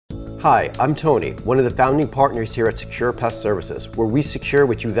Hi, I'm Tony, one of the founding partners here at Secure Pest Services, where we secure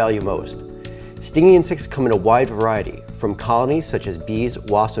what you value most. Stinging insects come in a wide variety, from colonies such as bees,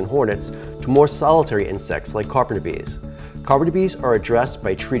 wasps, and hornets, to more solitary insects like carpenter bees. Carpenter bees are addressed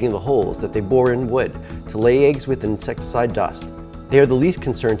by treating the holes that they bore in wood to lay eggs with insecticide dust. They are the least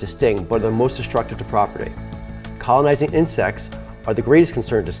concerned to sting, but are the most destructive to property. Colonizing insects are the greatest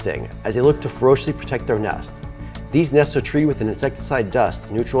concern to sting, as they look to ferociously protect their nest. These nests are treated with an insecticide dust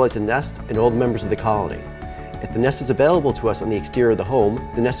to neutralize the nest and all the members of the colony. If the nest is available to us on the exterior of the home,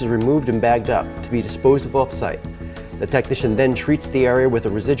 the nest is removed and bagged up to be disposed of off-site. The technician then treats the area with a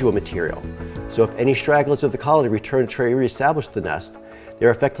residual material, so if any stragglers of the colony return to try to reestablish the nest, they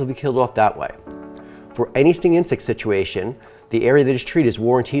are effectively killed off that way. For any stinging insect situation, the area that is treated is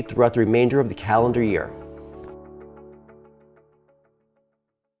warranted throughout the remainder of the calendar year.